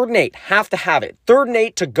 3rd and 8, have to have it. 3rd and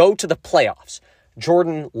 8 to go to the playoffs.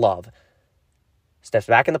 Jordan Love steps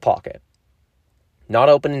back in the pocket. Not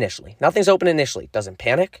open initially. Nothing's open initially. Doesn't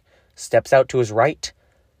panic. Steps out to his right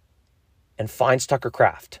and finds Tucker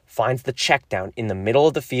Kraft. Finds the check down in the middle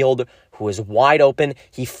of the field, who is wide open.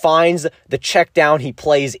 He finds the check down. He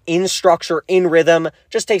plays in structure, in rhythm.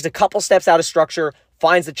 Just takes a couple steps out of structure.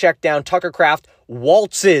 Finds the check down. Tucker Kraft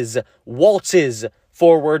waltzes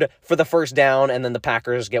forward for the first down. And then the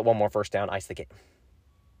Packers get one more first down, ice the game.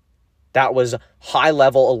 That was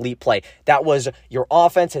high-level elite play. That was your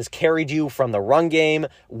offense has carried you from the run game,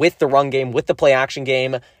 with the play-action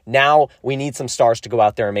game. Now we need some stars to go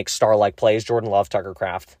out there and make star-like plays. Jordan Love, Tucker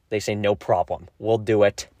Kraft, they say no problem. We'll do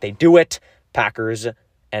it. They do it. Packers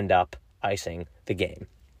end up icing the game.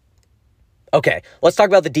 Okay, let's talk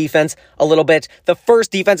about the defense a little bit. The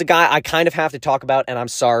first defensive guy I kind of have to talk about, and I'm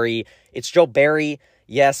sorry, it's Joe Barry.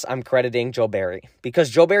 Yes, I'm crediting Joe Barry because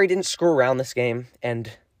Joe Barry didn't screw around this game,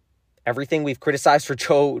 and everything we've criticized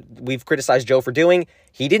Joe for doing,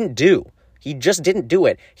 he didn't do. He just didn't do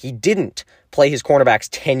it. He didn't play his cornerbacks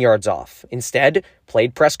 10 yards off. Instead,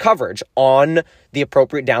 played press coverage on the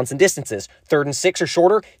appropriate downs and distances. 3rd and 6 or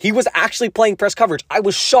shorter, he was actually playing press coverage. I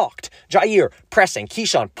was shocked. Jair pressing,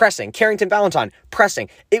 Keyshawn pressing, Carrington Valentine pressing.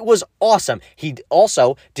 It was awesome. He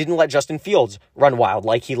also didn't let Justin Fields run wild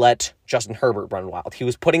like he let Justin Herbert run wild. He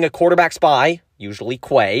was putting a quarterback spy, usually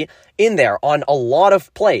Quay, in there on a lot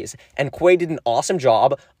of plays. And Quay did an awesome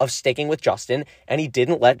job of sticking with Justin, and he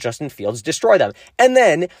didn't let Justin Fields destroy them. And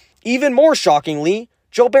then, even more shockingly,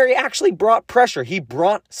 Joe Barry actually brought pressure. He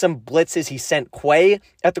brought some blitzes. He sent Quay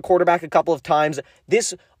at the quarterback a couple of times.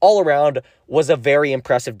 This, all around, was a very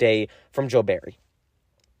impressive day from Joe Barry.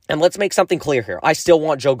 And let's make something clear here. I still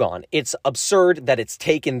want Joe gone. It's absurd that it's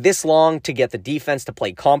taken this long to get the defense to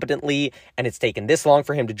play competently, and it's taken this long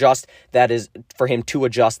for him to adjust. That is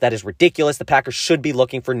ridiculous. The Packers should be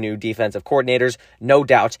looking for new defensive coordinators, no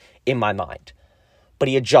doubt in my mind. But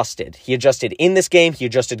he adjusted. He adjusted in this game. He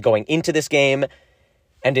adjusted going into this game,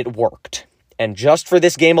 and it worked. And just for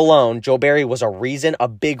this game alone, Joe Barry was a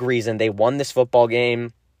big reason they won this football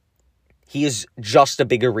game. He is just a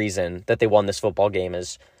bigger reason that they won this football game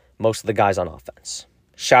as most of the guys on offense.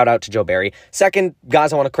 Shout out to Joe Barry. Second,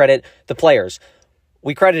 guys I want to credit, the players.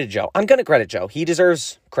 We credited Joe. I'm going to credit Joe. He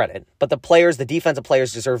deserves credit. But the defensive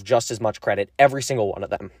players deserve just as much credit, every single one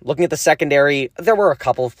of them. Looking at the secondary, there were a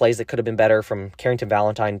couple of plays that could have been better from Carrington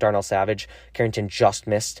Valentine, Darnell Savage. Carrington just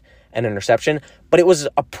missed an interception. But it was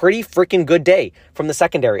a pretty freaking good day from the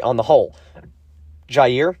secondary on the whole.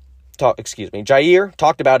 Jair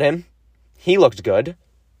talked about him. He looked good.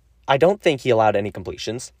 I don't think he allowed any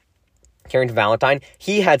completions. Carrington Valentine,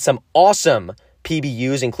 he had some awesome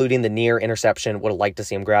PBUs, including the near interception. Would have liked to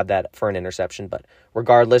see him grab that for an interception, but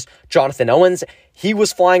regardless, Jonathan Owens, he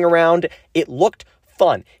was flying around. It looked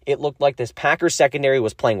fun. It looked like this Packers secondary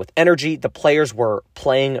was playing with energy. The players were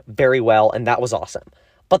playing very well, and that was awesome.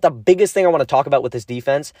 But the biggest thing I want to talk about with this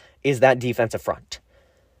defense is that defensive front.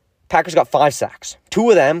 Packers got 5 sacks. 2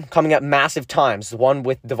 of them coming at massive times. One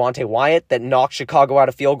with Devontae Wyatt that knocked Chicago out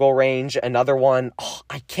of field goal range. Another one,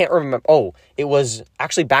 I can't remember. It was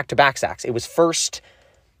actually back-to-back sacks. It was first,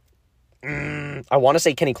 I want to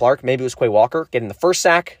say Kenny Clark. Maybe it was Quay Walker getting the first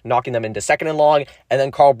sack, knocking them into second and long. And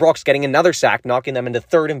then Carl Brooks getting another sack, knocking them into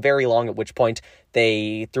third and very long, at which point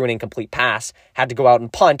they threw an incomplete pass, had to go out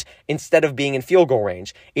and punt instead of being in field goal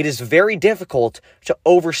range. It is very difficult to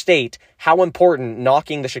overstate how important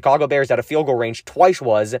knocking the Chicago Bears out of field goal range twice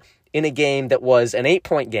was in a game that was an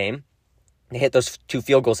 8-point game. They hit those 2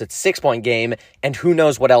 field goals, it's a 6-point game, and who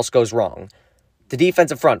knows what else goes wrong. The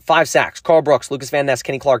defensive front, 5 sacks. Carl Brooks, Lucas Van Ness,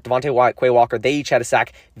 Kenny Clark, Devontae Wyatt, Quay Walker, they each had a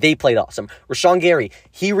sack. They played awesome. Rashawn Gary,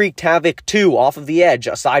 he wreaked havoc too off of the edge,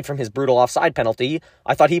 aside from his brutal offside penalty.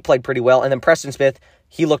 I thought he played pretty well. And then Preston Smith,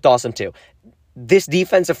 he looked awesome too. This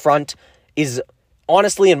defensive front is,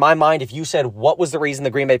 honestly, in my mind, if you said what was the reason the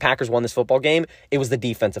Green Bay Packers won this football game, it was the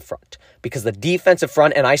defensive front. Because the defensive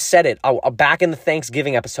front, and I said it back in the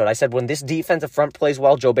Thanksgiving episode, I said when this defensive front plays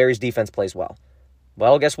well, Joe Barry's defense plays well.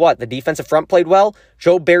 Well, guess what? The defensive front played well.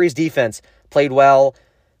 Joe Barry's defense played well.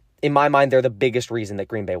 In my mind, they're the biggest reason that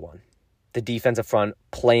Green Bay won. The defensive front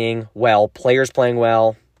playing well, players playing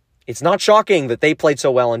well. It's not shocking that they played so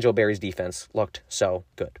well and Joe Barry's defense looked so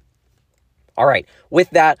good. All right, with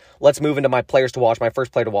that, let's move into my players to watch. My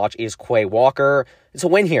first player to watch is Quay Walker. It's a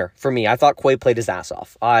win here for me. I thought Quay played his ass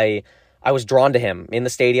off. I was drawn to him in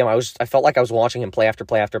the stadium. I felt like I was watching him play after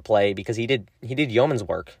play after play because he did yeoman's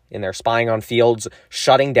work in there, spying on fields,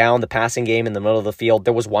 shutting down the passing game in the middle of the field.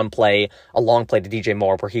 There was one play, a long play to DJ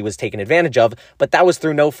Moore, where he was taken advantage of, but that was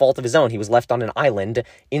through no fault of his own. He was left on an island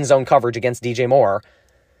in zone coverage against DJ Moore.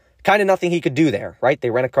 Kind of nothing he could do there, right?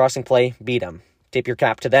 They ran a crossing play, beat him. Tip your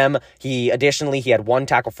cap to them. Additionally, he had 1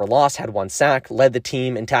 tackle for loss, had 1 sack, led the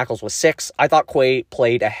team in tackles with 6. I thought Quay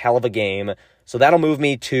played a hell of a game. So that'll move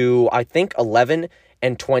me to, I think,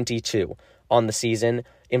 11-22 on the season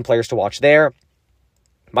in players to watch there.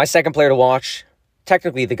 My second player to watch,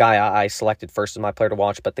 technically the guy I selected first as my player to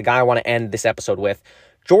watch, but the guy I want to end this episode with,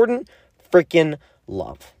 Jordan freaking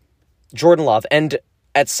Love. Jordan Love. And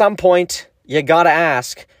at some point, you got to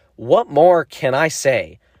ask, what more can I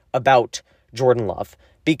say about Jordan Love?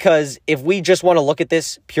 Because if we just want to look at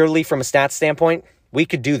this purely from a stats standpoint, we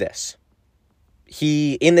could do this.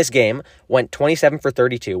 He, in this game, went 27 for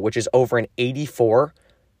 32, which is over an 84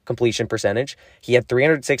 completion percentage. He had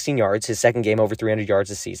 316 yards, his second game over 300 yards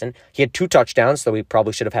this season. He had 2 touchdowns, though he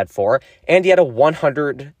probably should have had 4. And he had a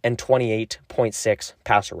 128.6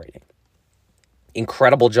 passer rating.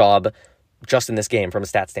 Incredible job just in this game from a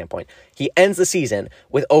stat standpoint. He ends the season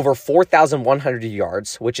with over 4,100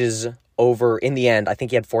 yards, which is over, in the end, I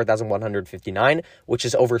think he had 4,159, which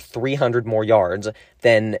is over 300 more yards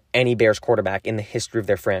than any Bears quarterback in the history of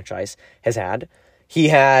their franchise has had. He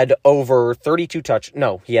had over 32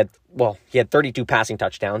 he had 32 passing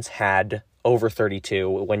touchdowns, had over 32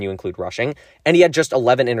 when you include rushing, and he had just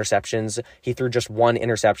 11 interceptions. He threw just 1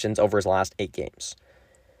 interception over his last 8 games.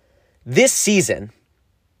 This season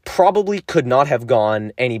probably could not have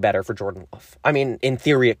gone any better for Jordan Love. I mean, in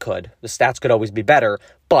theory it could. The stats could always be better,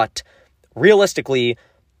 but realistically,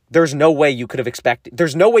 there's no way you could have expected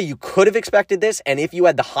this, and if you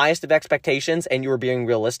had the highest of expectations and you were being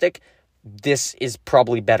realistic, this is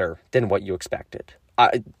probably better than what you expected.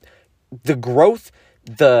 The growth,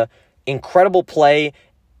 the incredible play,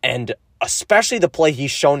 and especially the play he's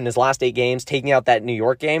shown in his last 8 games, taking out that New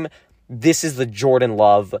York game, this is the Jordan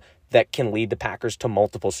Love that can lead the Packers to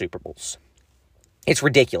multiple Super Bowls. It's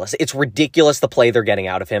ridiculous. It's ridiculous the play they're getting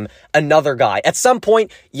out of him. Another guy. At some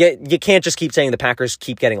point, you can't just keep saying the Packers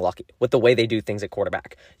keep getting lucky with the way they do things at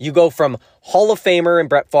quarterback. You go from Hall of Famer in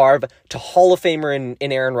Brett Favre to Hall of Famer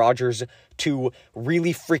in Aaron Rodgers to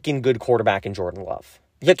really freaking good quarterback in Jordan Love.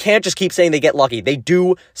 You can't just keep saying they get lucky. They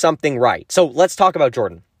do something right. So let's talk about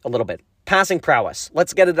Jordan a little bit. Passing prowess.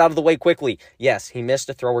 Let's get it out of the way quickly. Yes, he missed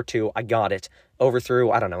a throw or 2. I got it.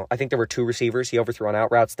 Overthrew, I don't know. I think there were 2 receivers he overthrew on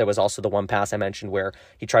out routes. There was also the one pass I mentioned where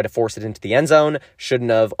he tried to force it into the end zone. Shouldn't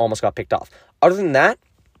have, almost got picked off. Other than that,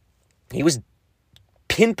 he was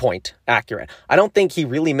pinpoint accurate. I don't think he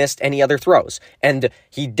really missed any other throws. And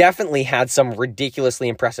he definitely had some ridiculously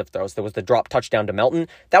impressive throws. There was the drop touchdown to Melton.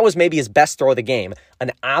 That was maybe his best throw of the game.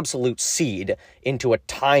 An absolute seed into a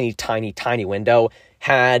tiny, tiny, tiny window.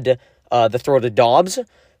 Had the throw to Dobbs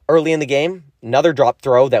early in the game. Another drop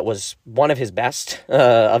throw that was one of his best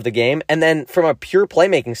of the game. And then from a pure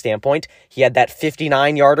playmaking standpoint, he had that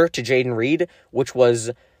 59-yarder to Jayden Reed, which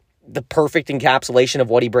was the perfect encapsulation of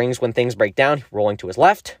what he brings when things break down. Rolling to his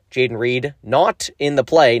left, Jayden Reed, not in the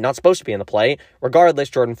play, not supposed to be in the play. Regardless,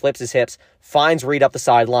 Jordan flips his hips, finds Reed up the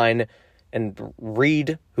sideline, and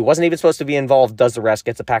Reed, who wasn't even supposed to be involved, does the rest,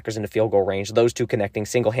 gets the Packers into field goal range. Those two connecting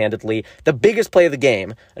single-handedly. The biggest play of the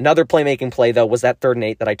game, another playmaking play, though, was that 3rd and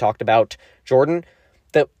 8 that I talked about. Jordan,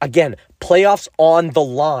 again, playoffs on the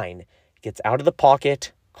line. Gets out of the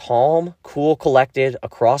pocket, calm, cool, collected,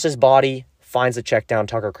 across his body, finds a check down,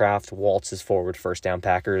 Tucker Kraft, waltzes forward, first down,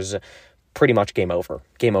 Packers. Pretty much game over.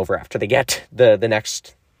 Game over after they get the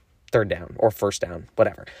next 3rd down or 1st down,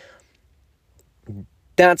 whatever.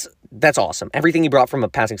 That's awesome. Everything he brought from a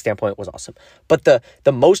passing standpoint was awesome. But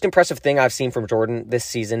the most impressive thing I've seen from Jordan this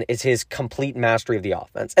season is his complete mastery of the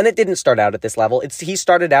offense. And it didn't start out at this level. He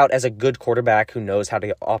started out as a good quarterback who knows how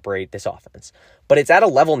to operate this offense. But it's at a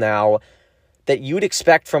level now that you'd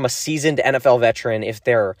expect from a seasoned NFL veteran if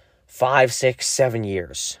they're 5, 6, 7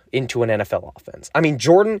 years into an NFL offense. I mean,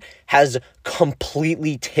 Jordan has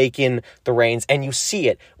completely taken the reins, and you see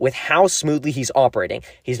it with how smoothly he's operating.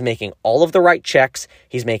 He's making all of the right checks.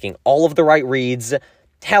 He's making all of the right reads.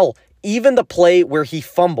 Hell, even the play where he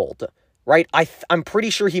fumbled, right? I'm pretty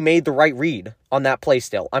sure he made the right read on that play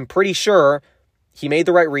still. I'm pretty sure he made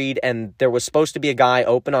the right read, and there was supposed to be a guy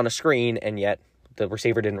open on a screen, and yet the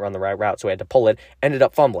receiver didn't run the right route, so he had to pull it, ended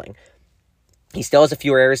up fumbling. He still has a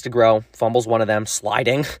few areas to grow. Fumble's one of them.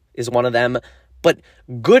 Sliding is one of them. But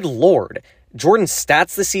good Lord, Jordan's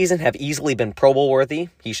stats this season have easily been Pro Bowl worthy.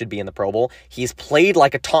 He should be in the Pro Bowl. He's played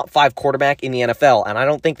like a top 5 quarterback in the NFL, and I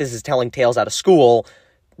don't think this is telling tales out of school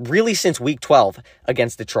really since week 12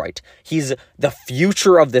 against Detroit. He's the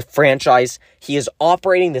future of the franchise. He is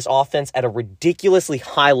operating this offense at a ridiculously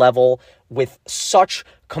high level with such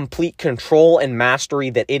complete control and mastery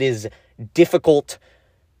that it is difficult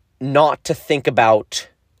not to think about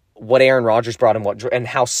what Aaron Rodgers brought and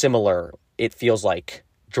how similar it feels like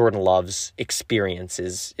Jordan Love's experience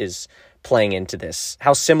is playing into this.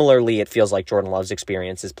 How similarly it feels like Jordan Love's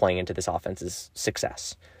experience is playing into this offense's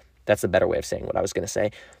success. That's the better way of saying what I was going to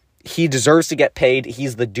say. He deserves to get paid.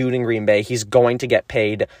 He's the dude in Green Bay. He's going to get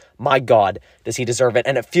paid. My God, does he deserve it?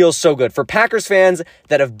 And it feels so good. For Packers fans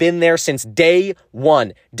that have been there since day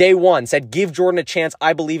one, said, give Jordan a chance.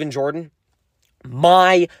 I believe in Jordan.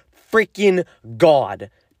 My freaking God,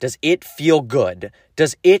 does it feel good?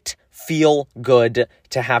 Does it feel good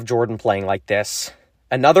to have Jordan playing like this?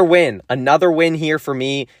 Another win here for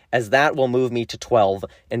me, as that will move me to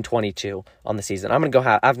 12-22 on the season. I'm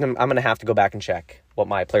gonna have to go back and check what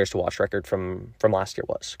my players to watch record from last year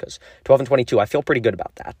was, because 12-22, I feel pretty good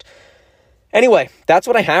about that. Anyway, that's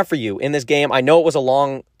what I have for you in this game. I know it was a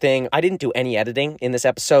long thing. I didn't do any editing in this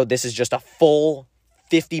episode. This is just a full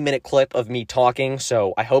 50-minute clip of me talking,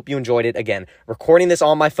 so I hope you enjoyed it. Again, recording this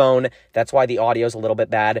on my phone, that's why the audio is a little bit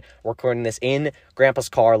bad. Recording this in Grandpa's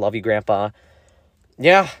car. Love you, Grandpa.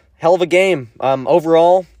 Yeah, hell of a game.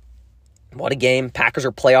 Overall, what a game. Packers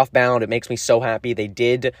are playoff bound. It makes me so happy. They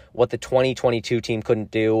did what the 2022 team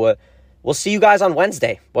couldn't do. We'll see you guys on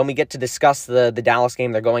Wednesday when we get to discuss the Dallas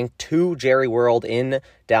game. They're going to Jerry World in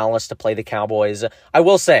Dallas to play the Cowboys. I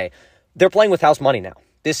will say, they're playing with house money now.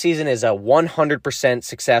 This season is a 100%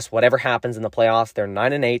 success. Whatever happens in the playoffs, they're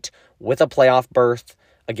 9-8 with a playoff berth.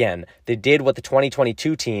 Again, they did what the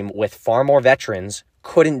 2022 team with far more veterans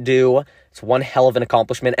couldn't do. It's one hell of an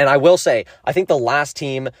accomplishment. And I will say, I think the last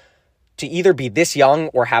team to either be this young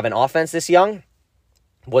or have an offense this young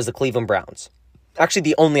was the Cleveland Browns. Actually,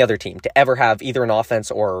 the only other team to ever have either an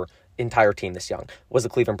offense or entire team this young was the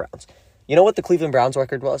Cleveland Browns. You know what the Cleveland Browns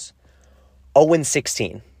record was?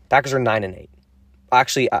 0-16. Packers are 9-8.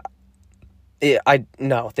 Actually,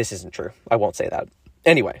 no, this isn't true. I won't say that.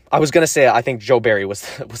 Anyway, I was going to say I think Joe Barry was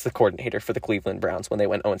the coordinator for the Cleveland Browns when they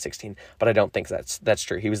went 0-16, but I don't think that's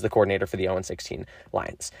true. He was the coordinator for the 0-16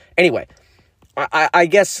 Lions. Anyway, I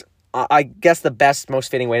guess the best, most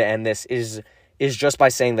fitting way to end this is just by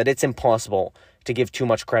saying that it's impossible to give too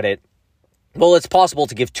much credit. Well, it's possible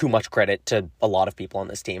to give too much credit to a lot of people on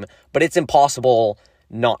this team, but it's impossible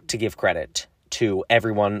not to give credit to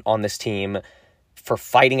everyone on this team for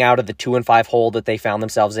fighting out of the 2-5 hole that they found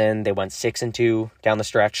themselves in. They went 6-2 down the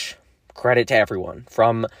stretch. Credit to everyone,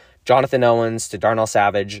 from Jonathan Owens to Darnell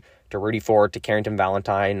Savage to Rudy Ford to Carrington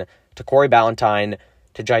Valentine to Corey Ballantyne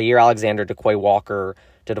to Jair Alexander to Quay Walker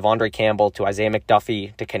to Devondre Campbell to Isaiah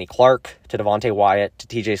McDuffie to Kenny Clark to Devontae Wyatt to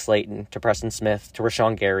TJ Slayton to Preston Smith to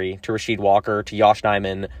Rashawn Gary to Rasheed Walker to Josh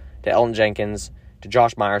Nyman to Elton Jenkins to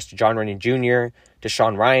Josh Myers to John Rennie Jr. to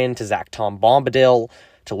Sean Ryan to Zach Tom Bombadil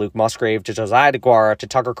to Luke Musgrave, to Josiah DeGuara, to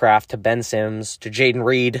Tucker Kraft, to Ben Sims, to Jaden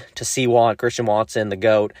Reed, to Christian Watson, the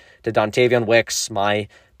GOAT, to Dontavian Wicks, my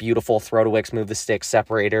beautiful throw to Wicks, move the stick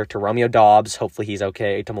separator, to Romeo Dobbs, hopefully he's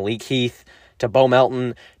okay, to Malik Heath, to Bo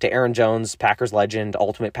Melton, to Aaron Jones, Packers legend,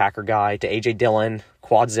 ultimate Packer guy, to A.J. Dillon,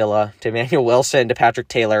 Quadzilla, to Emmanuel Wilson, to Patrick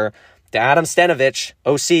Taylor, to Adam Stenovich,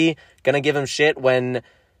 OC, gonna give him shit when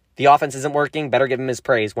the offense isn't working, better give him his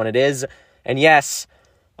praise when it is. And yes,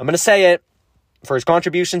 I'm gonna say it, for his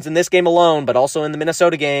contributions in this game alone, but also in the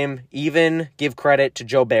Minnesota game, even give credit to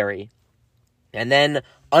Joe Barry. And then,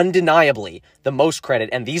 undeniably, the most credit,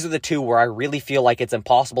 and these are the two where I really feel like it's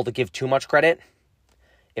impossible to give too much credit.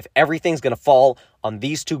 If everything's going to fall on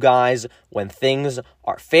these two guys when things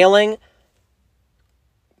are failing,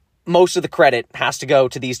 most of the credit has to go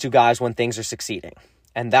to these two guys when things are succeeding.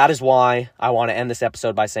 And that is why I want to end this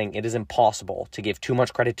episode by saying it is impossible to give too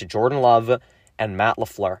much credit to Jordan Love and Matt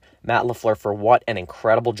LaFleur. Matt LaFleur, for what an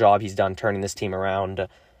incredible job he's done turning this team around.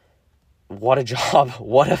 What a job.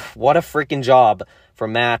 What a freaking job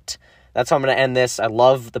from Matt. That's how I'm going to end this. I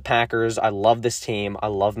love the Packers. I love this team. I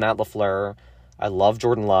love Matt LaFleur. I love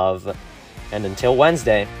Jordan Love. And until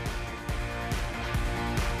Wednesday,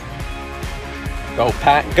 go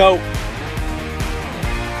Pack, go!